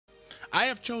I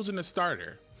have chosen a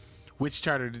starter. Which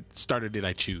starter did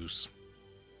I choose?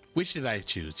 Which did I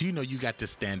choose? You know you got the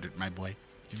standard, my boy.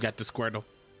 You've got the Squirtle.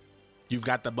 You've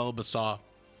got the Bulbasaur.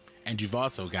 And you've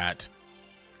also got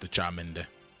the Charmander.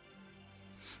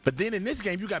 But then in this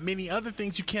game, you got many other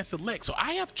things you can't select. So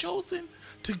I have chosen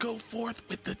to go forth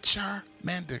with the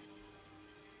Charmander.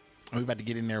 We're about to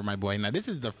get in there, my boy. Now, this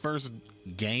is the first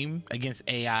game against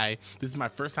AI. This is my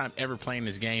first time ever playing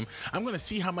this game. I'm going to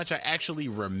see how much I actually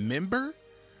remember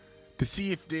to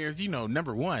see if there's, you know,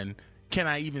 number one, can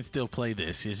I even still play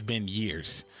this? It's been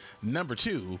years. Number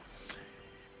two,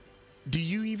 do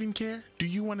you even care? Do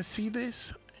you want to see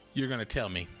this? You're going to tell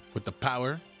me with the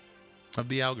power of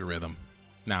the algorithm.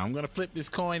 Now, I'm going to flip this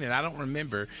coin, and I don't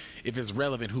remember if it's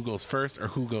relevant who goes first or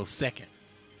who goes second.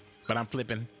 But I'm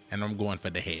flipping, and I'm going for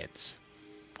the heads.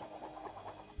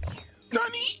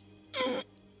 Nani?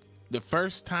 The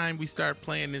first time we start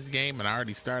playing this game, and I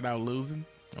already start out losing?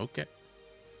 Okay.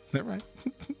 All right.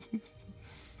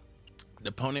 The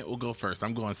opponent will go first.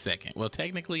 I'm going second. Well,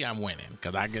 technically, I'm winning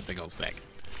because I get to go second.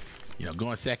 You know,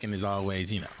 going second is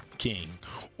always, you know, king.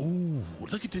 Ooh,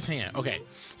 look at this hand. Okay,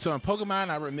 so in Pokemon,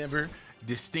 I remember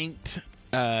distinct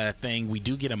thing. We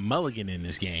do get a mulligan in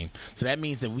this game, so that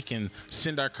means that we can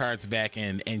send our cards back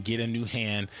and get a new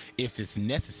hand if it's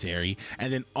necessary.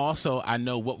 And then also, I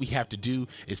know what we have to do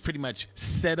is pretty much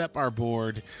set up our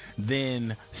board,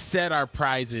 then set our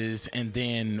prizes, and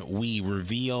then we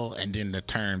reveal, and then the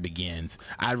turn begins.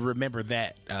 I remember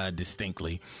that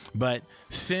distinctly. But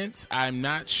since I'm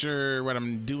not sure what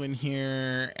I'm doing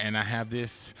here, and I have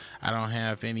this, I don't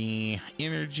have any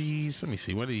energies. Let me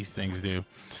see, what do these things do?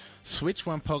 Switch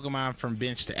one Pokemon from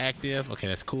bench to active. Okay,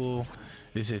 that's cool.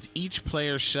 This says each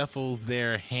player shuffles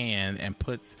their hand and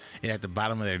puts it at the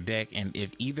bottom of their deck. And if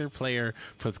either player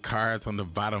puts cards on the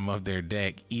bottom of their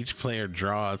deck, each player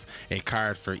draws a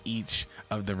card for each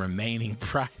of the remaining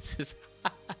prizes.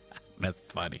 That's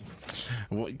funny.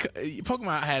 Well,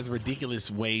 Pokemon has ridiculous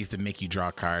ways to make you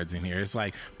draw cards in here. It's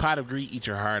like pot of greed, eat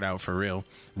your heart out for real.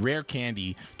 Rare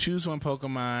candy, choose one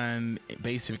Pokemon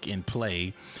basic in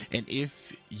play, and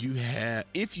if you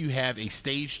have a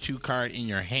stage 2 card in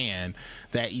your hand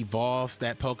that evolves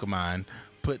that Pokemon,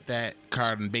 put that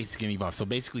card in basic and evolve. So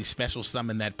basically special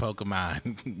summon that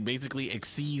Pokemon. Basically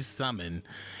exceed summon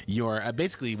your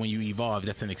basically when you evolve,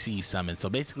 that's an exceed summon. So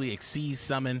basically exceed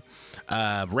summon,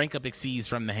 rank up exceeds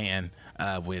from the hand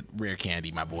with rare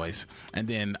candy, my boys. And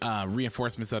then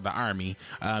reinforcements of the army.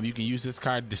 You can use this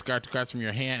card, discard 2 cards from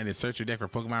your hand, and then search your deck for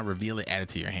Pokemon, reveal it, add it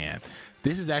to your hand.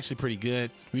 This is actually pretty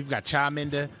good. We've got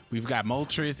Charmander, we've got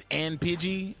Moltres and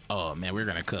Pidgey. Oh man, we're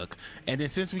gonna cook. And then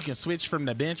since we can switch from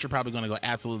the bench, we're probably gonna go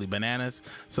absolutely bananas.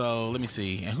 So let me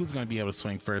see, and who's gonna be able to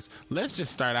swing first? Let's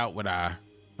just start out with our,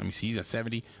 let me see, he's at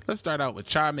 70. Let's start out with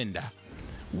Charmander.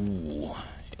 Ooh,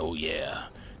 oh yeah.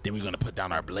 Then we're gonna put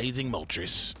down our blazing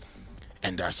Moltres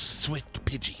and our swift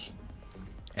Pidgey.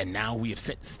 And now we have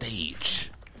set the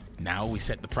stage. Now we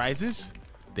set the prizes.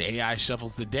 The AI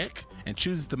shuffles the deck and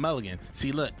chooses the mulligan.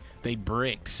 See, look, they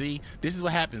bricked. See, this is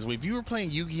what happens. If you were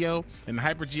playing Yu-Gi-Oh! And the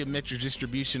hypergeometric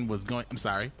distribution was going, I'm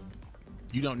sorry,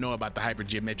 you don't know about the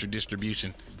hypergeometric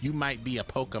distribution. You might be a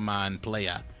Pokemon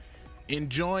player,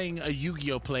 enjoying a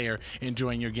Yu-Gi-Oh! Player,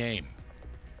 enjoying your game.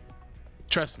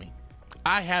 Trust me,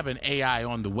 I have an AI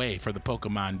on the way for the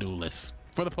Pokemon duelists,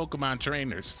 for the Pokemon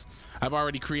trainers. I've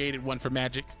already created one for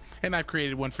Magic, and I've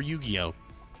created one for Yu-Gi-Oh!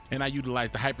 And I utilize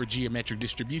the hypergeometric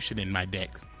distribution in my deck.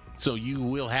 So you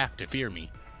will have to fear me.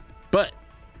 But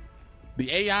the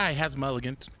AI has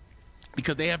mulligans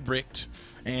because they have bricked.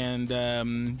 And,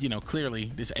 you know,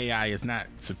 clearly this AI is not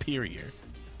superior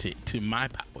to my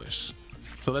powers.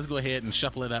 So let's go ahead and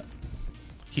shuffle it up.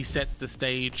 He sets the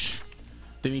stage.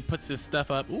 Then he puts this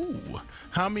stuff up. Ooh,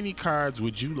 how many cards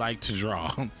would you like to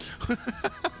draw?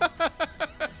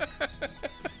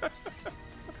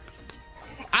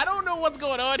 I don't know what's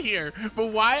going on here, but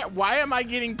why am I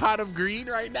getting pot of greed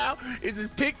right now? Is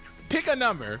this pick a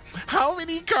number. How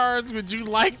many cards would you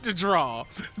like to draw?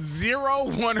 0,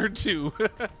 1, or 2?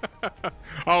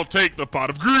 I'll take the pot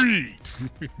of greed.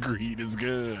 Greed is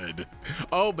good.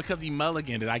 Oh, because he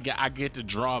mulliganed it. I get to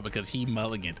draw because he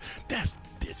mulliganed. That's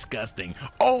disgusting.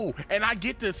 Oh, and I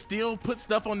get to still put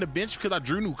stuff on the bench because I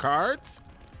drew new cards?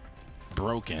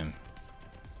 Broken.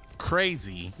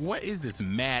 Crazy. What is this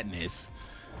madness?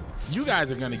 You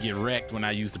guys are gonna get wrecked when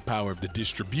I use the power of the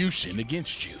distribution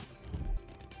against you.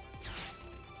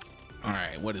 All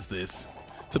right, what is this?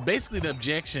 So basically the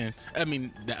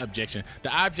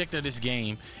object of this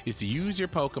game is to use your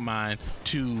Pokemon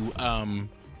to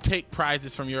take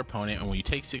prizes from your opponent, and when you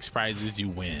take 6 prizes, you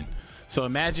win. So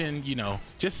imagine, you know,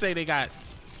 just say they got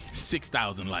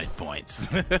 6,000 life points.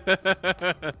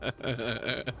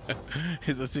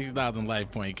 It's a 6,000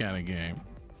 life point kind of game.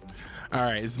 All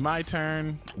right, it's my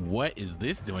turn. What is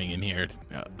this doing in here?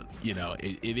 You know,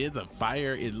 it is a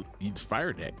fire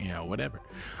deck, you know, whatever.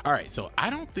 All right, so I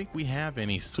don't think we have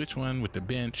any. Switch one with the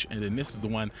bench, and then this is the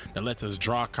one that lets us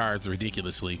draw cards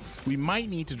ridiculously. We might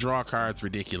need to draw cards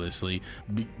ridiculously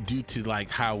due to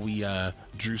like how we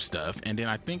drew stuff. And then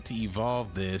I think to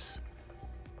evolve this,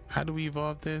 how do we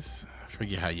evolve this? I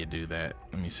forget how you do that.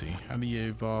 Let me see. How do you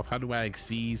evolve? How do I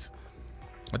exceed?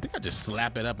 I think I just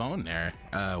slap it up on there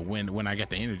when I get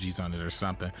the energies on it or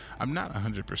something. I'm not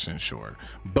 100% sure,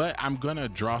 but I'm gonna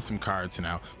draw some cards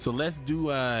now. So let's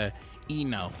do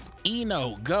Eno.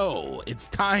 Eno, go! It's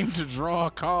time to draw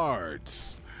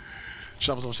cards.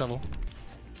 Shovel, shovel,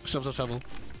 shovel, shovel.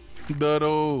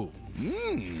 Dodo.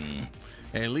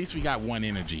 At least we got one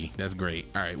energy. That's great.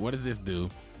 All right, what does this do?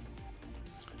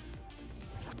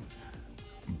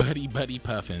 Buddy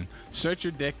Puffin. Search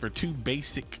your deck for 2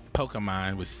 basic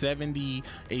Pokemon with 70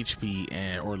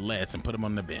 HP or less and put them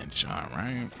on the bench. All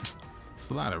right. It's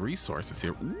a lot of resources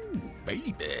here. Ooh,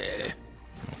 baby.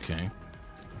 Okay.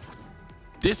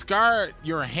 Discard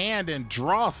your hand and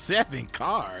draw 7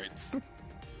 cards.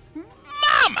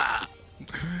 Mama!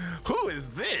 Who is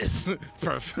this?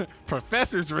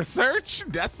 Professor's research?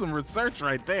 That's some research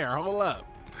right there. Hold up.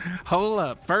 Hold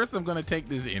up. First, I'm going to take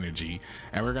this energy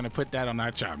and we're going to put that on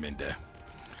our Charmander.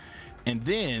 And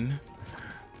then,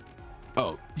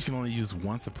 oh, you can only use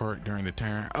one support during the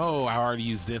turn. Oh, I already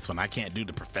used this one. I can't do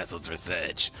the Professor's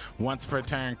research. Once per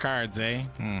turn cards, eh?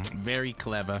 Very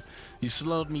clever. You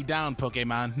slowed me down,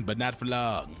 Pokemon, but not for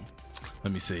long.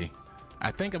 Let me see.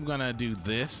 I think I'm going to do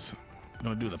this. I'm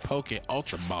going to do the Poke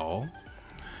Ultra Ball.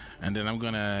 And then I'm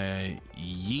going to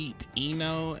yeet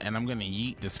Eno and I'm going to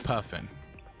yeet this Puffin.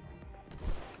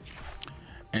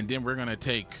 And then we're gonna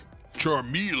take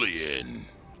Charmeleon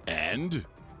and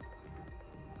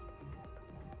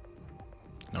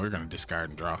no, we're gonna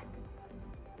discard and draw.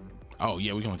 Oh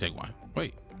yeah, we can only take one.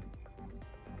 Wait.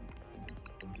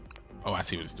 Oh, I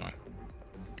see what it's doing.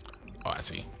 Oh, I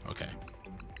see. Okay.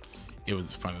 It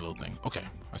was a funny little thing. Okay,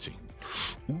 I see.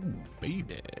 Ooh,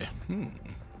 baby.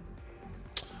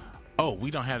 Oh,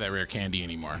 we don't have that rare candy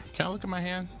anymore. Can I look at my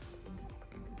hand?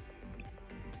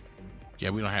 Yeah,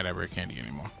 we don't have that rare candy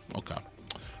anymore. Okay.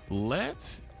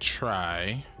 Let's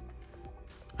try.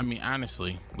 I mean,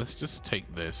 honestly, let's just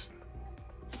take this.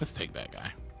 Let's take that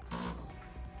guy.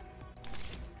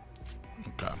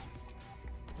 Okay.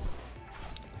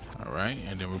 All right,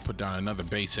 and then we'll put down another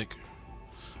basic.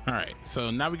 All right, so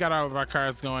now we got all of our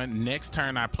cards going. Next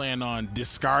turn, I plan on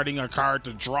discarding a card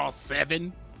to draw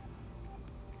 7.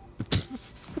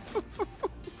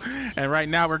 And right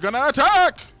now, we're gonna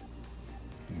attack.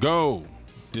 Go.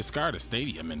 Discard a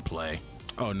stadium in play.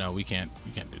 Oh no, we can't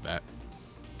do that.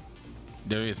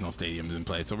 There is no stadiums in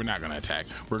play, so we're not gonna attack.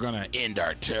 We're gonna end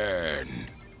our turn.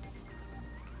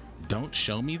 Don't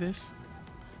show me this.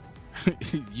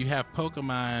 You have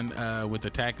Pokemon with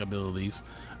attack abilities.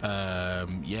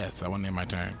 Yes, I want to end my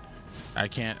turn. I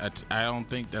can't. I don't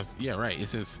think that's. Yeah, right. It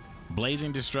says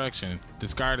Blazing Destruction.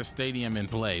 Discard a stadium in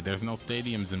play. There's no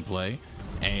stadiums in play,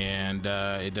 and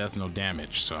it does no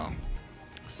damage, so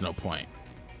it's no point.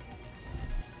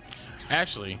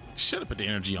 Actually, should have put the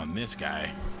energy on this guy.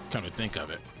 Come to think of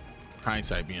it,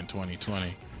 hindsight being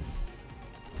 2020.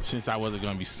 Since I wasn't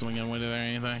gonna be swinging with it or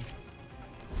anything,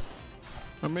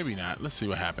 or maybe not. Let's see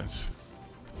what happens.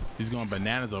 He's going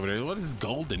bananas over there. What is this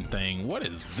golden thing? What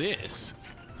is this?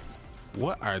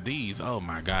 What are these? Oh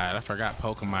my God! I forgot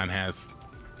Pokemon has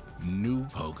new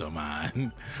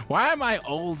Pokemon. Why am I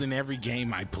old in every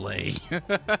game I play?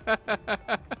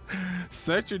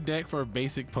 Search your deck for a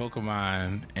basic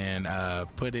Pokemon and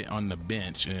put it on the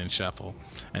bench and then shuffle.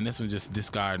 And this one just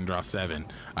discard and draw 7.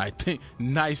 I think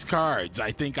nice cards.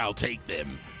 I think I'll take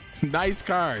them. Nice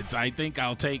cards. I think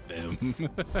I'll take them.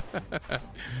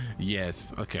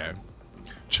 Yes. Okay.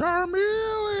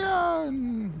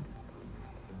 Charmeleon.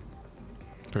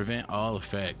 Prevent all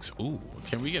effects. Ooh,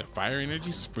 can we get a fire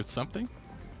energy for something?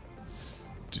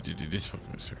 This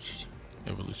Pokemon search.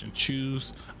 Evolution.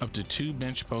 Choose up to 2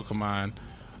 bench Pokemon.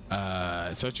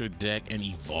 Search your deck and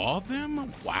evolve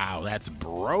them. Wow, that's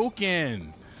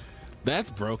broken.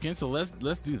 That's broken. So let's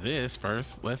do this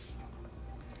first. Let's.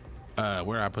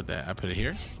 Where I put that? I put it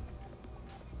here.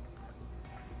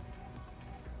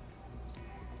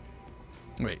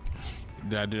 Wait,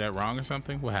 did I do that wrong or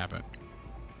something? What happened?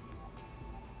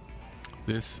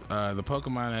 This the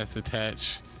Pokemon that's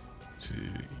attached to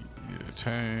the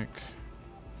attack.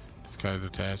 Discard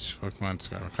attached Pokemon.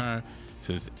 Discard a card. It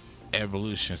says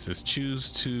evolution. It says choose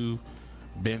 2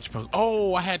 bench poke.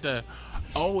 Oh, I had to.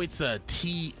 Oh, it's a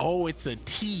T. Oh, it's a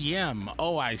TM.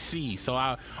 Oh, I see. So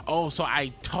I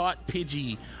taught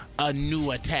Pidgey a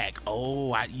new attack.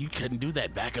 Oh, you couldn't do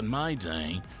that back in my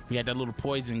day. We had that little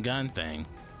poison gun thing.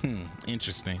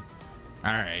 Interesting.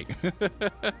 All right.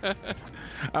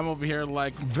 I'm over here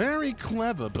like, very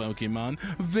clever, Pokemon.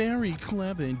 Very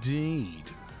clever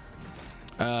indeed.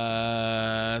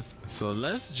 So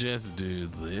let's just do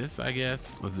this, I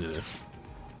guess. Let's do this.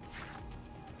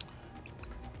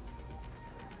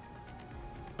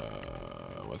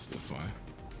 What's this one?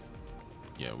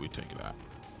 Yeah, we take it out.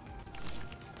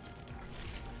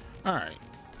 All right.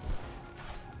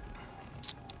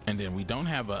 And then we don't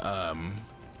have a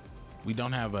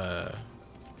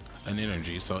an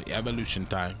energy, so evolution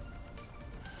time.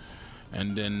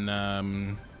 And then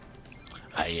I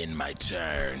end my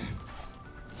turn.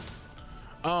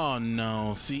 Oh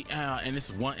no, see, and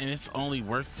it's only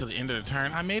works till the end of the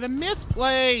turn. I made a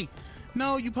misplay.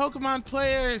 No, you Pokemon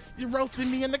players, you're roasting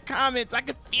me in the comments. I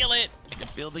can feel it. I can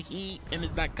feel the heat, and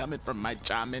it's not coming from my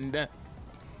Charmander.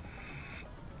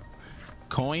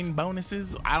 Coin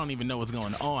bonuses? I don't even know what's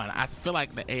going on. I feel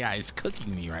like the AI is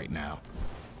cooking me right now.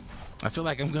 I feel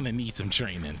like I'm gonna need some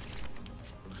training.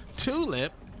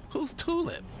 Tulip? Who's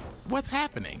Tulip? What's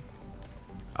happening?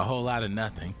 A whole lot of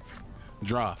nothing.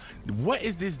 Draw. What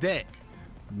is this deck?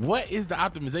 What is the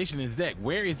optimization in this deck?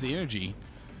 Where is the energy?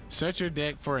 Search your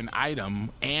deck for an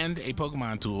item and a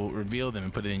Pokemon tool, reveal them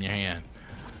and put it in your hand.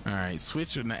 All right,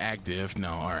 switch on the active.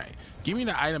 No, all right. Give me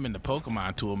the item and the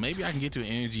Pokemon tool. Maybe I can get to an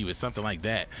energy with something like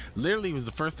that. Literally, it was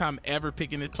the first time ever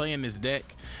playing this deck,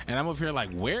 and I'm over here like,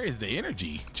 where is the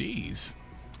energy? Jeez.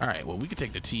 All right, well, we could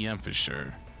take the TM for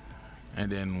sure.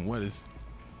 And then what does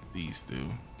these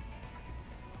do?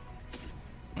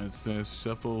 It says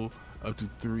shuffle up to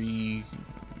 3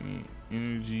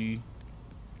 energy.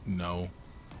 No.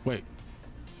 Wait.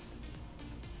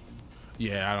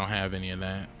 Yeah, I don't have any of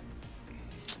that.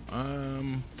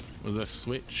 Was that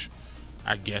switch?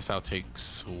 I guess I'll take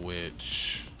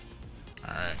switch.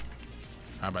 All right.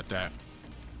 How about that?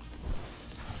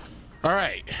 All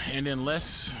right, and then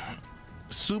let's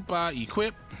super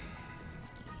equip.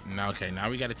 Now, okay, now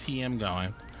we got a TM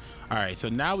going. All right, so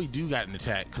now we do got an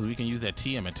attack because we can use that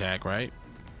TM attack, right?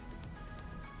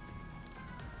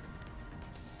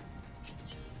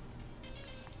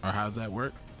 Or how does that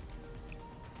work?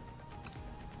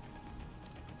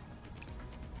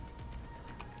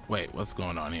 Wait, what's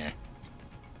going on here?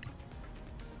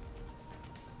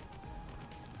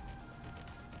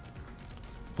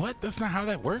 What? That's not how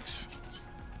that works?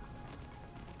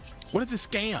 What is this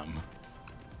scam?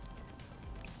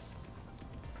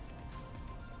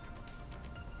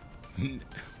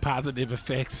 Positive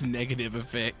effects, negative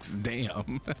effects.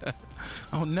 Damn.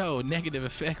 Oh no, negative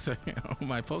effects on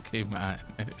my Pokemon.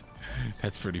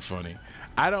 That's pretty funny.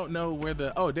 I don't know where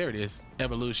the, oh, there it is.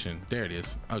 Evolution. There it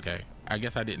is. Okay. I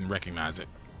guess I didn't recognize it.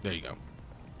 There you go.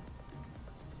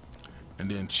 And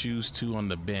then choose 2 on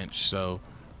the bench. So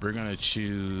we're going to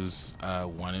choose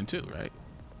 1 and 2, right?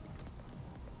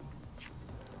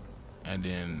 And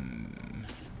then,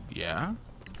 yeah.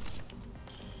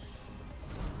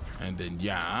 And then,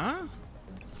 yeah.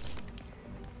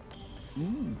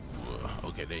 Ooh.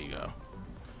 Okay, there you go.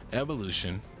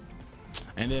 Evolution.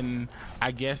 And then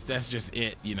I guess that's just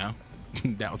it, you know.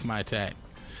 That was my attack.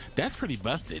 That's pretty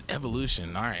busted.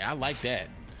 Evolution. All right, I like that.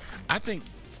 I think,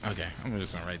 okay, I'm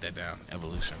just gonna write that down.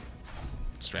 Evolution.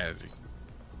 Strategy.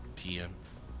 TM.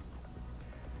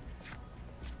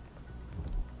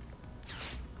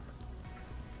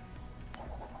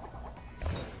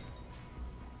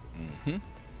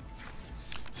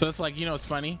 So it's like, you know, it's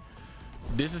funny.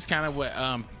 This is kind of what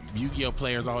Yu-Gi-Oh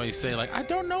players always say, like, I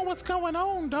don't know what's going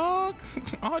on, dog.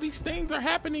 All these things are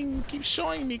happening. Keep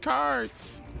showing me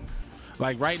cards.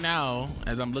 Like right now,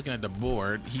 as I'm looking at the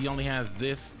board, he only has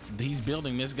this. He's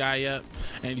building this guy up,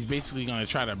 and he's basically going to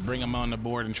try to bring him on the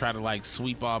board and try to like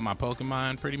sweep all my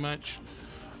Pokemon, pretty much.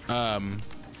 But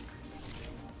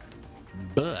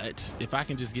if I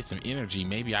can just get some energy,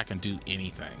 maybe I can do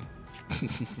anything.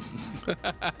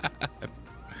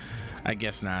 I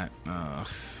guess not.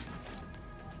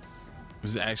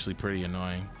 This is actually pretty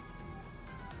annoying.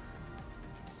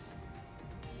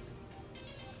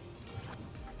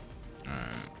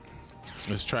 Alright.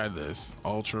 Let's try this.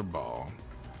 Ultra Ball.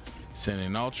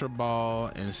 Sending Ultra Ball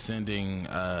and sending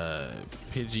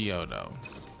Pidgeotto.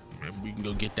 Maybe we can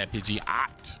go get that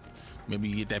Pidgeot. Maybe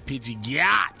you get that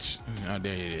Pidgeot. Oh,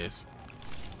 there it is.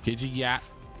 Pidgeot.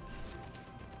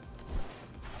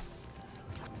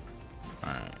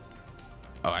 Alright.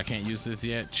 Oh, I can't use this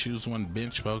yet. Choose one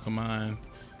bench Pokemon.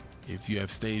 If you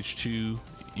have stage 2,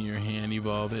 in your hand,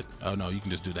 evolve it. Oh no, you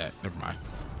can just do that. Never mind.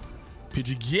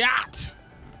 Pidgeot.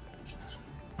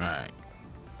 All right.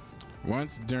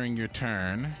 Once during your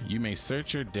turn, you may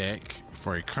search your deck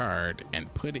for a card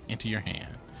and put it into your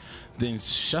hand. Then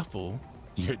shuffle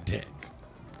your deck.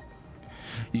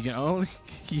 You can only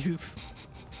use...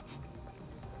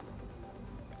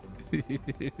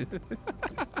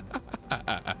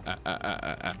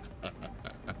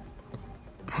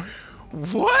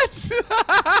 What?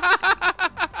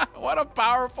 What a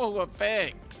powerful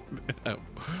effect.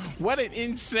 What an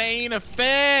insane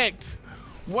effect.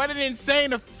 What an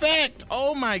insane effect.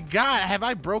 Oh my God. Have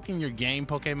I broken your game,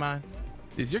 Pokemon?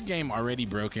 Is your game already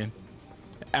broken?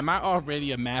 Am I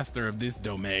already a master of this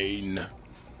domain?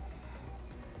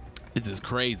 This is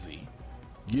crazy.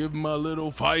 Give him a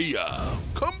little fire.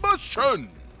 Combustion.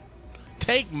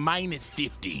 Take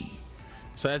 -50.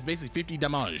 So that's basically 50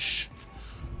 damage.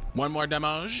 One more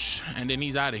damage, and then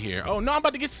he's out of here. Oh no, I'm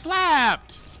about to get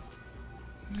slapped.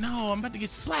 No, I'm about to get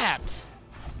slapped.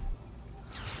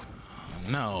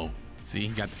 No. See, he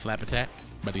got the slap attack.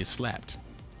 About to get slapped.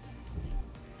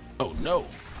 Oh no.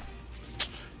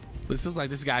 This looks like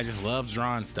this guy just loves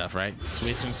drawing stuff, right?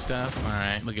 Switching stuff. All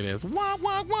right, look at this. Wah,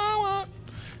 wah, wah, wah.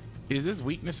 Is this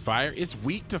weakness fire? It's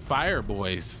weak to fire,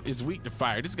 boys. It's weak to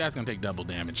fire. This guy's gonna take double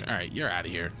damage. All right, you're out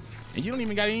of here. And you don't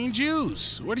even got any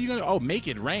juice. What are you gonna, oh, make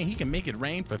it rain. He can make it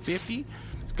rain for 50.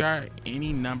 Discard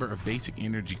any number of basic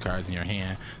energy cards in your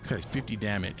hand. This guy's 50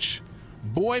 damage.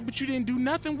 Boy, but you didn't do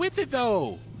nothing with it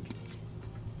though.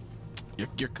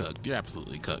 You're cooked. You're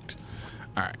absolutely cooked.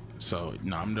 All right, so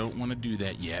no, I don't want to do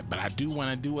that yet, but I do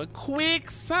want to do a quick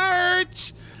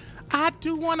search. I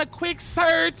do want a quick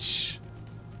search.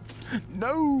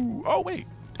 No. Oh wait,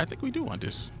 I think we do want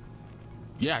this.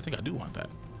 Yeah, I think I do want that.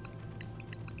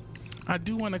 I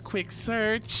do want a quick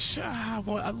search.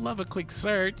 Well, I love a quick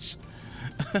search.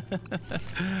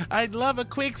 I'd love a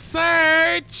quick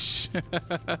search.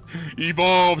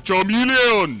 Evolve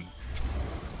Charmeleon.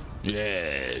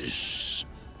 Yes,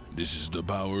 this is the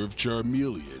power of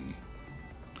Charmeleon.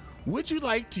 Would you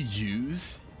like to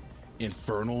use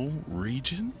Infernal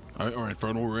Region or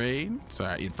Infernal Rain?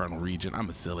 Sorry, Infernal Region. I'm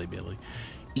a silly Billy.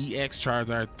 EX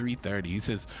Charizard 330. He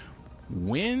says,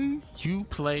 when you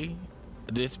play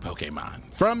this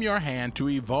Pokemon from your hand to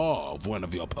evolve one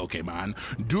of your Pokemon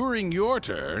during your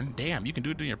turn. Damn, you can do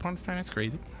it during your opponent's turn. That's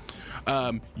crazy.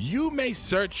 You may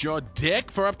search your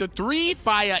deck for up to 3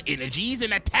 fire energies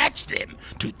and attach them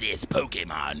to this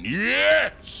Pokemon.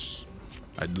 Yes!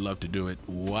 I'd love to do it.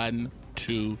 1,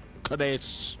 2, 3.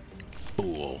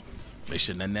 Fool. They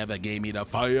should have never gave me the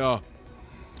fire. All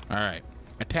right.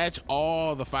 Attach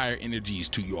all the fire energies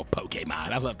to your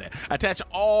Pokemon. I love that. Attach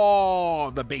all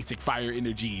the basic fire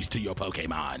energies to your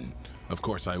Pokemon. Of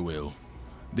course I will.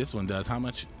 This one does how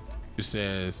much? It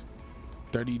says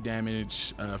 30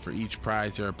 damage for each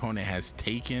prize your opponent has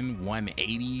taken.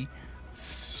 180.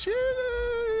 Shit.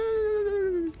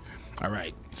 All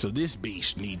right, so this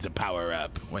beast needs a power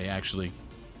up. Wait, actually.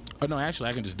 Oh no,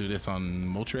 actually I can just do this on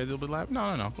Moltres. It'll be live.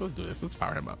 No. Let's do this. Let's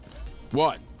power him up.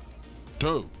 1,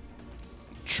 2.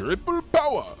 Triple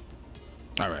power.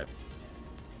 All right,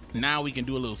 now we can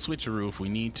do a little switcheroo if we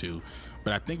need to,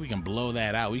 but I think we can blow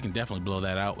that out. We can definitely blow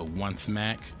that out with 1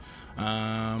 smack.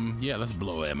 Yeah, let's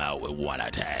blow him out with 1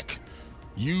 attack.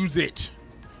 Use it.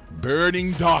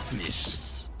 Burning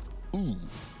Darkness. Ooh.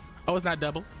 Oh, it's not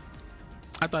double.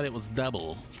 I thought it was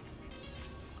double.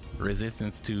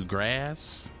 Resistance to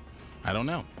grass. I don't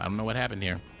know what happened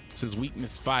here. His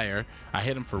weakness fire. I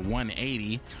hit him for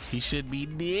 180. He should be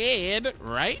dead,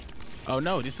 right? Oh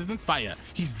no, this isn't fire.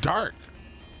 He's dark.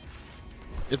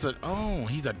 It's a, oh,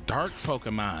 he's a dark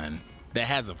Pokemon that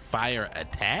has a fire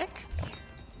attack?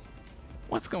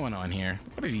 What's going on here?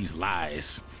 What are these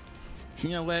lies? You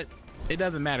know what? It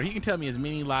doesn't matter. He can tell me as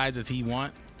many lies as he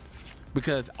wants,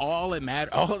 because all it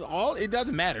matters, all it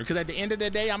doesn't matter, because at the end of the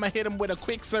day, I'm gonna hit him with a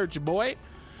quick search, boy.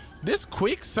 This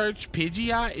quick search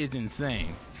Pidgeot is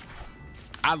insane.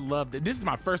 I love it. This is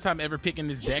my first time ever picking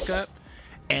this deck up,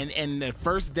 and the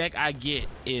first deck I get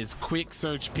is quick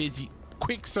search Pidgeot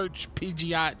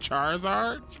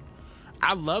Charizard.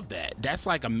 I love that. That's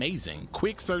like amazing.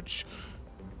 Quick search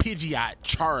Pidgeot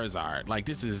Charizard. Like,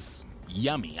 this is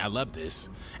yummy. I love this.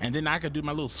 And then I could do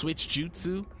my little switch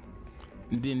jutsu,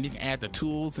 and then you can add the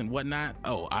tools and whatnot.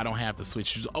 Oh, I don't have the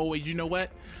switch jutsu. Oh wait, you know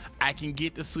what? I can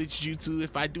get the switch jutsu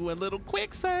if I do a little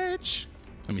quick search.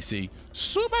 Let me see.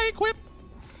 Super equip.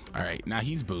 All right, now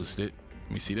he's boosted.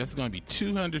 Let me see. That's going to be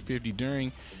 250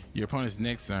 during your opponent's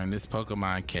next turn. This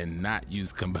Pokemon cannot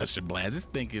use Combustion Blast. This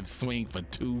thing can swing for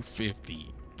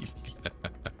 250.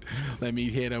 Let me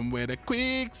hit him with a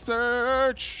quick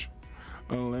search.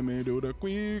 Let me do the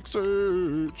quick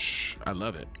search. I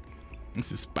love it.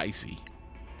 This is spicy.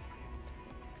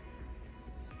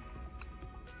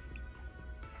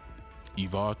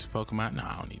 Evolve to Pokemon? No,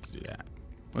 I don't need to do that.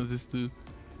 What does this do?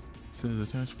 Says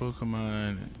attach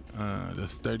Pokemon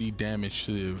does 30 damage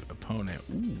to the opponent.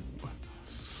 Ooh.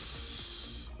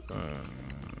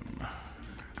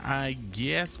 I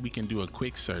guess we can do a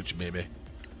quick search, baby.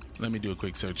 Let me do a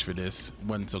quick search for this.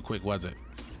 Wasn't so quick, was it?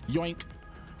 Yoink.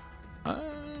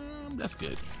 That's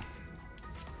good.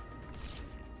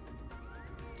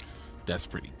 That's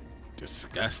pretty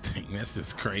disgusting. That's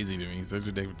just crazy to me. Search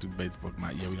a day for 2 base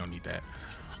Pokemon. Yeah, we don't need that.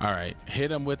 All right,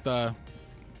 hit him with I was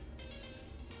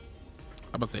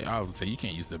about to say you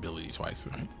can't use the ability twice,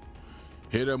 right?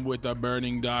 Hit him with the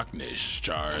Burning Darkness,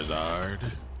 Charizard.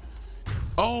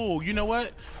 Oh, you know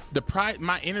what?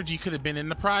 My energy could have been in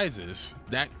the prizes.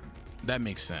 That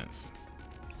makes sense.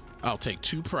 I'll take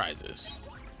 2 prizes.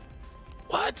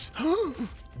 What?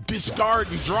 Discard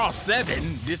and draw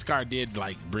 7. Discard did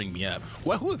like bring me up.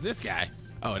 Well, who is this guy?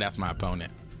 Oh, that's my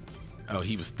opponent. Oh,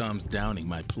 he was thumbs downing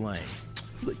my play.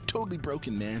 Look, totally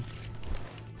broken, man.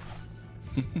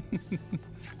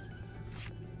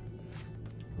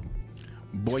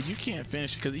 Boy, you can't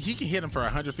finish because he can hit him for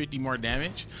 150 more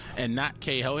damage and not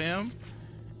KO him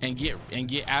and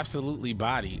get absolutely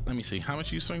bodied. Let me see, how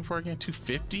much you swing for again?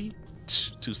 250,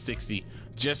 260,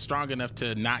 just strong enough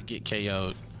to not get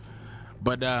KO'd.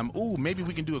 But ooh, maybe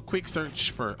we can do a quick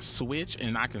search for switch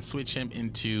and I can switch him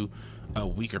into a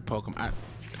weaker Pokemon.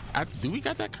 Do we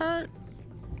got that card?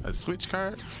 A switch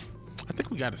card? I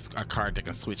think we got a card that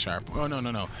can switch our. Oh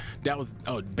no. That was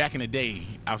back in the day.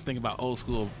 I was thinking about old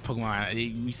school Pokemon. They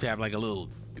used to have like a little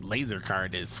laser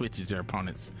card that switches their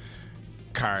opponent's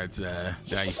cards. That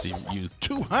I used to use.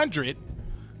 200.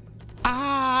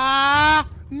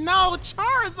 No,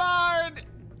 Charizard.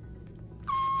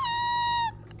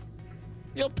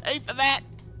 You'll pay for that.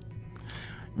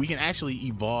 We can actually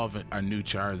evolve a new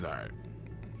Charizard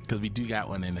because we do got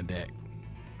one in the deck.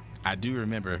 I do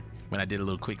remember when I did a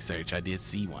little quick search, I did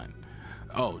see one.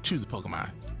 Oh, choose a Pokemon.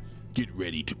 Get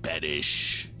ready to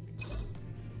perish.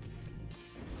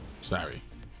 Sorry.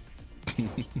 All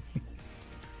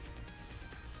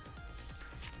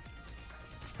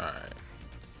right.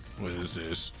 What is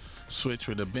this? Switch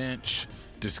with a bench,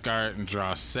 discard and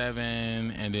draw 7,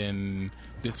 and then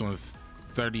this one's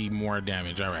 30 more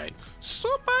damage. All right.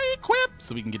 Super equip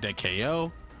so we can get that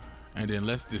KO. And then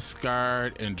let's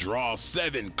discard and draw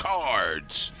 7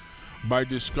 cards. By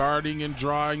discarding and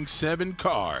drawing 7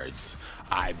 cards,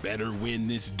 I better win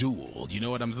this duel. You know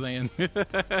what I'm saying?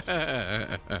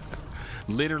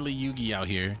 Literally Yugi out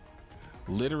here.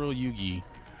 Literal Yugi.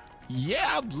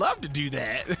 Yeah, I'd love to do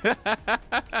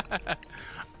that.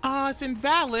 Oh, it's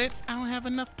invalid. I don't have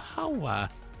enough power.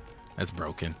 That's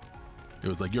broken. It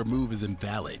was like, your move is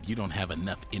invalid. You don't have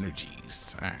enough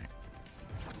energies. All right.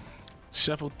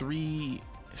 Shuffle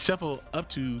up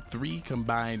to 3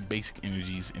 combined basic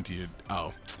energies into your.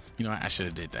 Oh, you know what? I should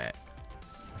have did that.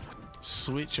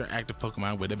 Switch your active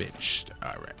Pokemon with a bench.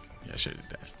 All right. Yeah, I should have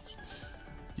did that.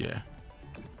 Yeah.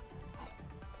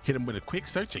 Hit him with a quick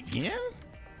search again?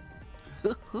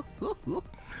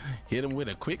 Hit him with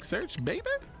a quick search, baby?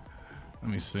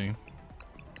 Let me see.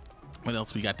 What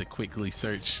else we got to quickly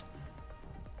search?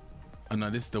 Oh, no,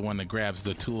 this is the one that grabs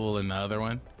the tool and the other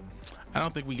one. I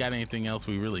don't think we got anything else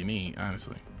we really need,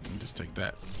 honestly. Let me just take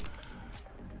that.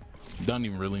 Don't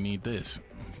even really need this,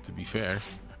 to be fair.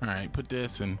 All right, put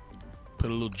this and put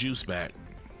a little juice back.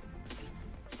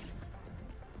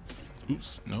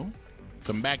 Oops, no.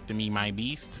 Come back to me, my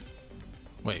beast.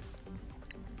 Wait.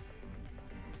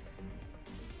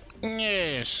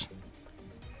 Yes.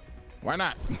 Why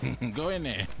not? Go in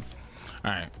there.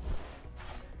 All right.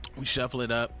 We shuffle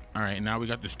it up. All right, now we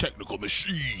got this technical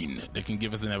machine that can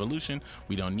give us an evolution.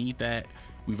 We don't need that.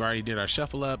 We've already did our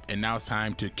shuffle up, and now it's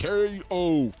time to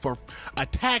KO for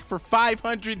attack for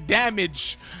 500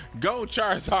 damage. Go,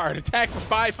 Charizard, attack for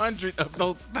 500 of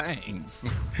those things.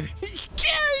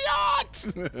 Carry on!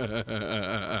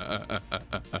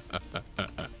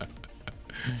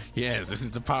 Yes, this is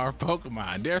the power of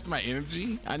Pokemon. There's my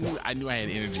energy. I knew I had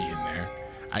energy in there.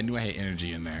 I knew I had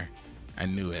energy in there. I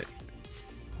knew it.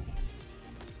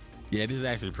 Yeah, this is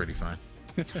actually pretty fun.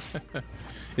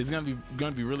 It's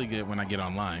gonna be really good when I get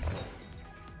online.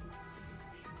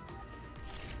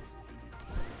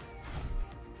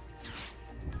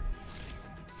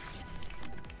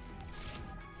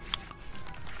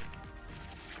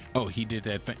 Oh, he did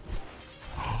that thing.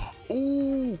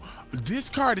 Ooh, this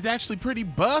card is actually pretty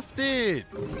busted.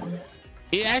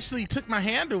 It actually took my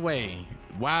hand away.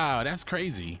 Wow, that's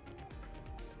crazy.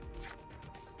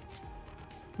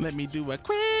 Let me do a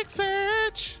quick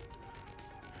search.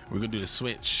 We're gonna do the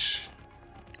switch.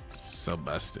 So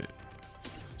busted.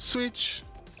 Switch.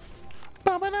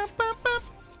 Ba-ba-da-ba-ba.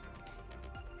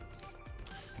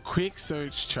 Quick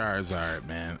search Charizard,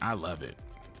 man. I love it.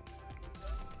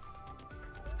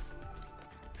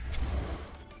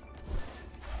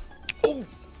 Oh!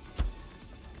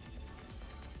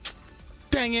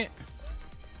 Dang it.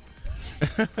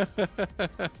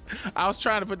 I was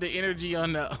trying to put the energy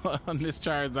on this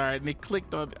Charizard and it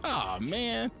clicked on. Oh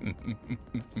man.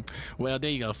 Well, there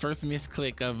you go. First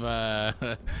misclick of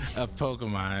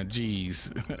Pokemon.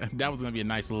 Jeez. That was gonna be a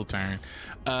nice little turn.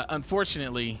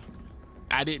 Unfortunately,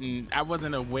 I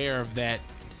wasn't aware of that.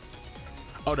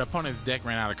 Oh, the opponent's deck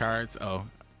ran out of cards. Oh,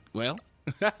 well.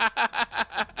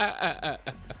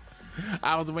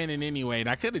 I was winning anyway, and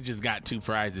I could have just got 2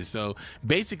 prizes. So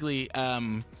basically,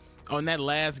 on that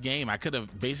last game, I could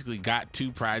have basically got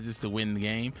 2 prizes to win the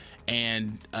game,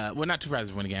 and well, not 2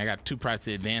 prizes to win the game. I got 2 prizes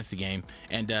to advance the game,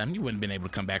 and you wouldn't have been able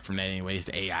to come back from that anyway. It's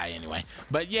the AI anyway.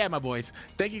 But yeah, my boys,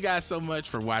 thank you guys so much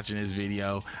for watching this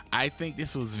video. I think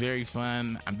this was very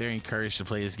fun. I'm very encouraged to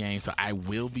play this game, so I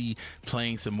will be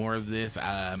playing some more of this.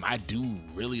 I do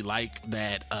really like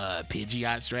that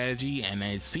Pidgeot strategy, and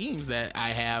it seems that I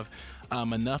have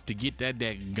enough to get that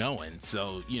deck going.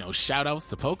 So, you know, shout outs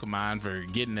to Pokemon for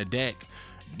getting the deck,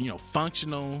 you know,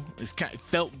 functional. It's kind of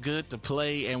felt good to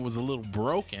play and was a little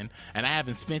broken, and I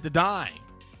haven't spent a dime.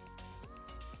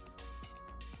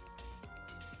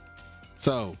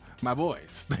 So, my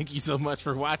boys, thank you so much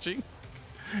for watching.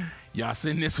 Y'all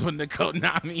send this one to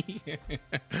Konami.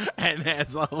 And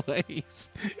as always,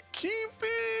 keep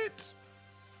it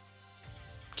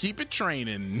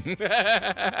training.